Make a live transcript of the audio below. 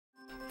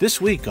This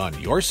week on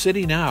Your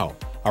City Now,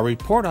 a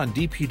report on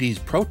DPD's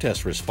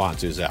protest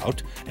response is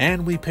out,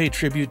 and we pay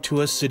tribute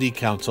to a city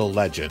council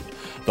legend.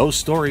 Those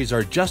stories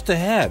are just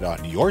ahead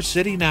on Your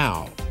City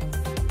Now.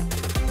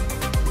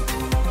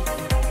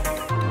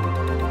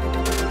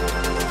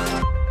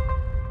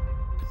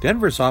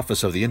 Denver's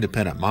Office of the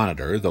Independent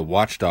Monitor, the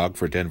watchdog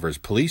for Denver's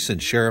police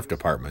and sheriff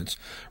departments,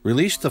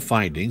 released the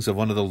findings of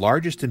one of the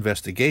largest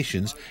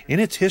investigations in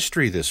its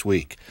history this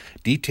week,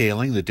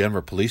 detailing the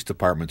Denver Police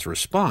Department's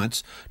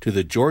response to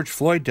the George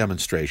Floyd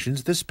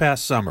demonstrations this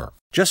past summer.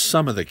 Just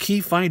some of the key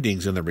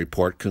findings in the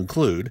report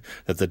conclude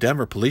that the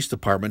Denver Police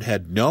Department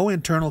had no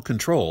internal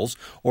controls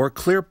or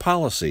clear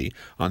policy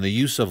on the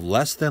use of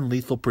less than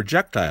lethal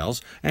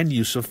projectiles and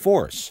use of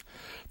force.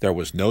 There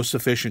was no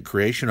sufficient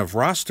creation of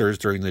rosters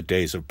during the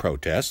days of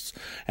protests,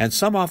 and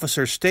some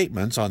officers'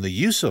 statements on the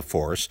use of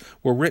force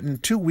were written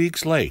 2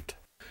 weeks late.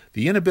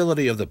 The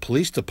inability of the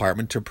police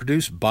department to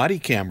produce body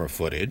camera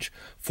footage,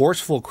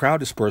 forceful crowd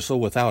dispersal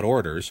without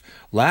orders,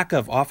 lack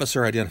of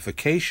officer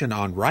identification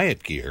on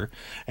riot gear,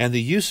 and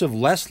the use of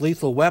less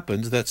lethal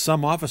weapons that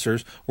some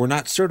officers were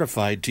not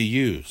certified to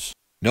use.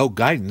 No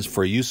guidance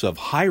for use of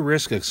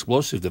high-risk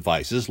explosive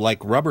devices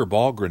like rubber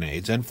ball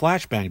grenades and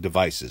flashbang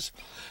devices.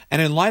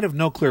 And in light of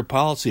no clear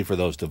policy for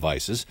those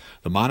devices,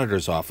 the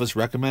Monitor's office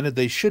recommended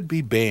they should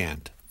be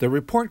banned. The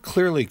report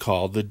clearly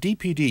called the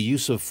DPD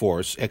use of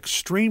force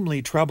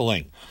extremely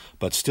troubling,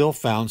 but still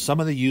found some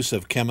of the use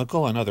of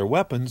chemical and other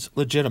weapons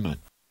legitimate.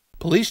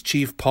 Police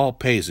Chief Paul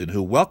Pazin,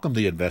 who welcomed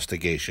the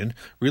investigation,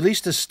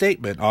 released a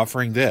statement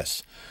offering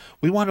this: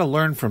 "We want to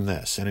learn from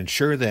this and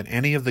ensure that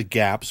any of the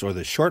gaps or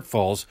the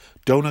shortfalls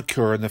don't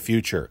occur in the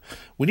future.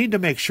 We need to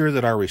make sure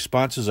that our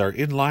responses are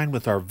in line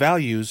with our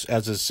values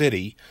as a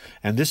city,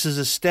 and this is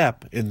a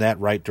step in that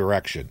right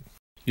direction."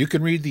 You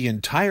can read the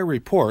entire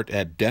report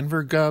at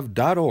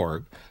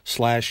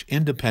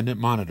denvergov.org/independent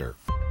monitor.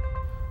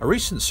 A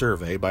recent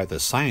survey by the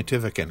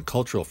Scientific and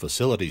Cultural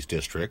Facilities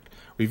District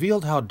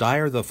revealed how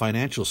dire the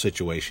financial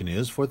situation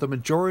is for the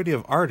majority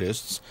of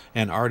artists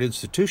and art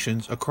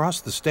institutions across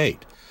the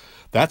state.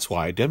 That's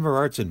why Denver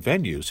Arts and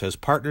Venues has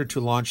partnered to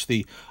launch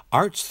the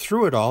Arts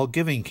Through It All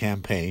Giving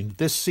campaign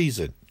this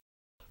season.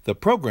 The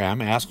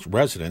program asks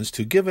residents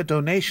to give a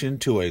donation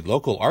to a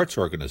local arts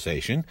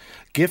organization,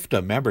 gift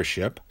a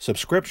membership,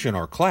 subscription,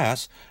 or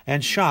class,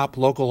 and shop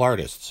local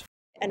artists.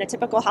 In a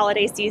typical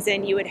holiday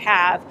season, you would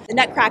have the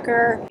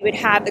Nutcracker, you would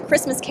have the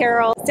Christmas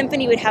Carol,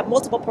 Symphony would have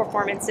multiple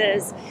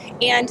performances.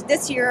 And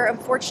this year,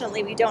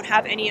 unfortunately, we don't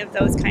have any of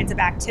those kinds of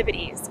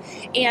activities.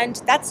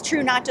 And that's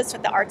true not just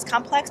at the arts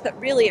complex, but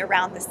really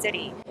around the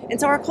city. And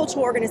so our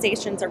cultural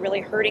organizations are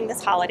really hurting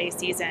this holiday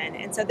season.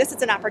 And so this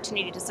is an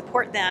opportunity to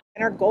support them.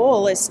 And our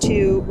goal is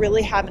to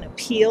really have an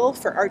appeal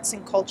for arts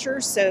and culture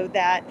so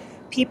that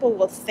people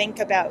will think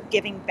about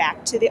giving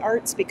back to the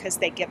arts because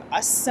they give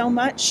us so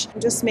much.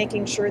 Just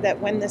making sure that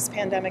when this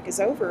pandemic is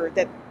over,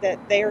 that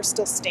they are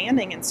still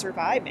standing and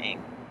surviving.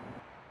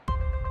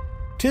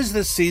 'Tis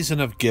the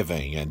season of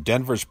giving, and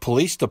Denver's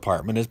police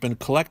department has been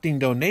collecting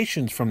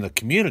donations from the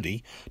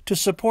community to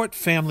support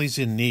families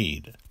in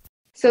need.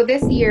 So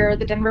this year,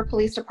 the Denver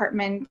Police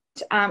Department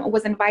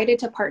was invited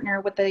to partner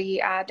with the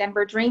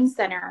Denver Dream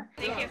Center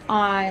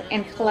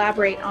and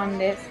collaborate on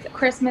this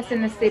Christmas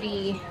in the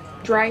City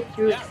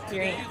drive-through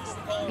experience.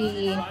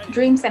 The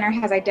Dream Center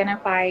has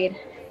identified,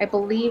 I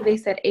believe they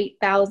said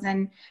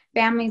 8,000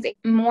 families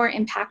more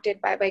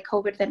impacted by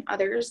COVID than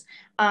others.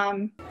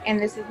 And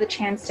this is the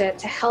chance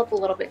to help a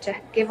little bit, to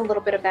give a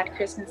little bit of that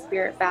Christmas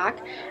spirit back,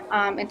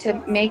 and to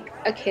make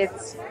a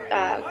kid's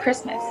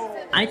Christmas.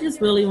 I just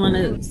really want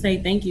to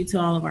say thank you to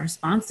all of our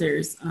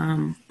sponsors,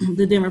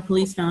 the Denver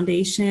Police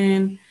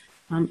Foundation,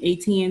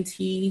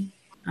 AT&T,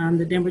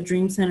 the Denver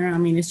Dream Center. I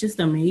mean, it's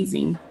just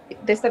amazing.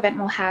 This event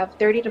will have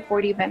 30 to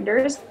 40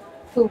 vendors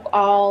who've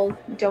all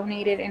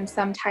donated in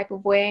some type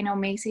of way. I know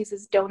Macy's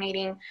is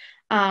donating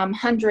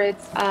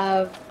hundreds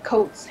of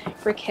coats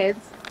for kids.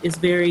 It's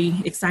very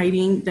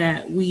exciting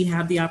that we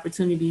have the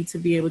opportunity to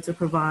be able to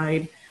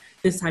provide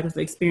this type of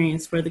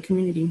experience for the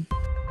community.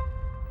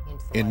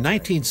 In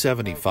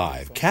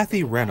 1975,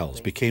 Cathy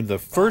Reynolds became the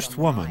first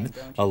woman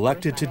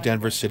elected to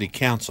Denver City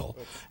Council,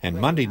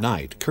 and Monday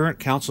night, current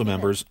council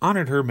members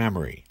honored her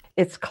memory.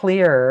 It's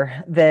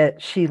clear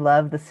that she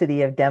loved the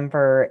city of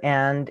Denver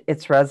and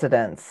its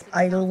residents.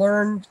 I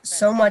learned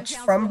so much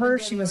from her.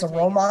 She was a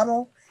role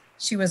model.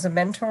 She was a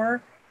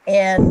mentor.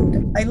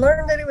 And I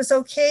learned that it was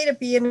okay to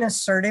be an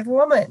assertive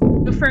woman.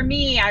 For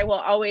me, I will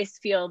always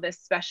feel this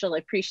special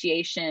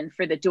appreciation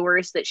for the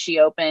doors that she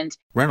opened.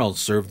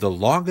 Reynolds served the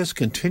longest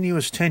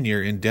continuous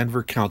tenure in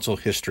Denver Council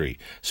history,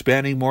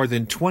 spanning more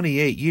than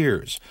 28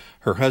 years.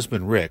 Her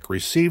husband, Rick,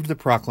 received the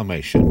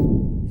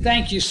proclamation.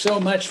 Thank you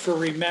so much for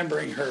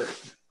remembering her.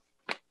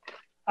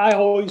 I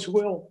always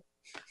will.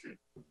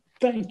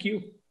 Thank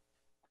you.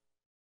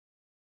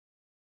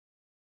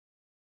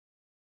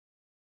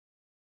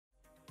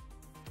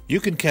 You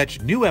can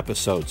catch new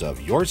episodes of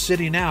Your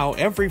City Now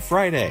every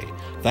Friday.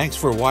 Thanks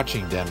for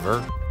watching,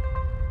 Denver.